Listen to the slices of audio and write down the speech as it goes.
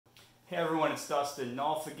Hey everyone, it's Dustin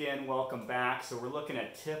Nolf again. Welcome back. So we're looking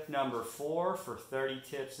at tip number 4 for 30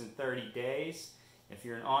 tips in 30 days. If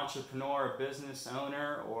you're an entrepreneur, a business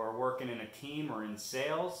owner, or working in a team or in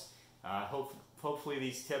sales, hopefully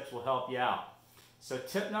these tips will help you out. So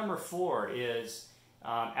tip number 4 is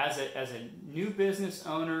as a new business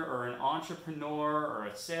owner or an entrepreneur or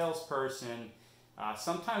a salesperson,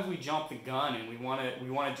 sometimes we jump the gun and we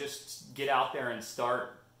want to just get out there and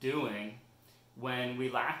start doing when we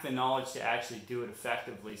lack the knowledge to actually do it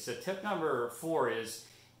effectively. So tip number 4 is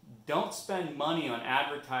don't spend money on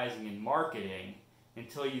advertising and marketing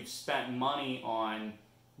until you've spent money on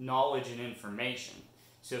knowledge and information.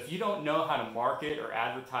 So if you don't know how to market or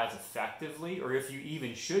advertise effectively, or if you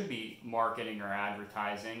even should be marketing or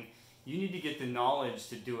advertising, you need to get the knowledge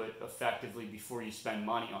to do it effectively before you spend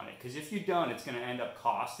money on it. Because if you don't, it's going to end up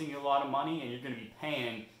costing you a lot of money and you're going to be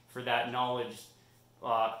paying for that knowledge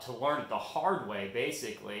to learn it the hard way,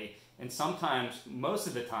 basically. And sometimes, most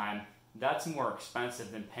of the time, that's more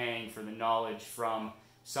expensive than paying for the knowledge from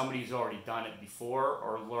somebody who's already done it before,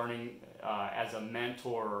 or learning as a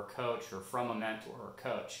mentor or coach, or from a mentor or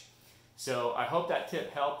coach. So I hope that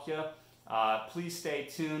tip helped you. Please stay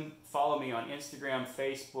tuned. Follow me on Instagram,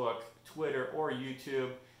 Facebook, Twitter, or YouTube.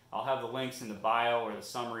 I'll have the links in the bio or the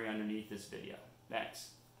summary underneath this video. Thanks.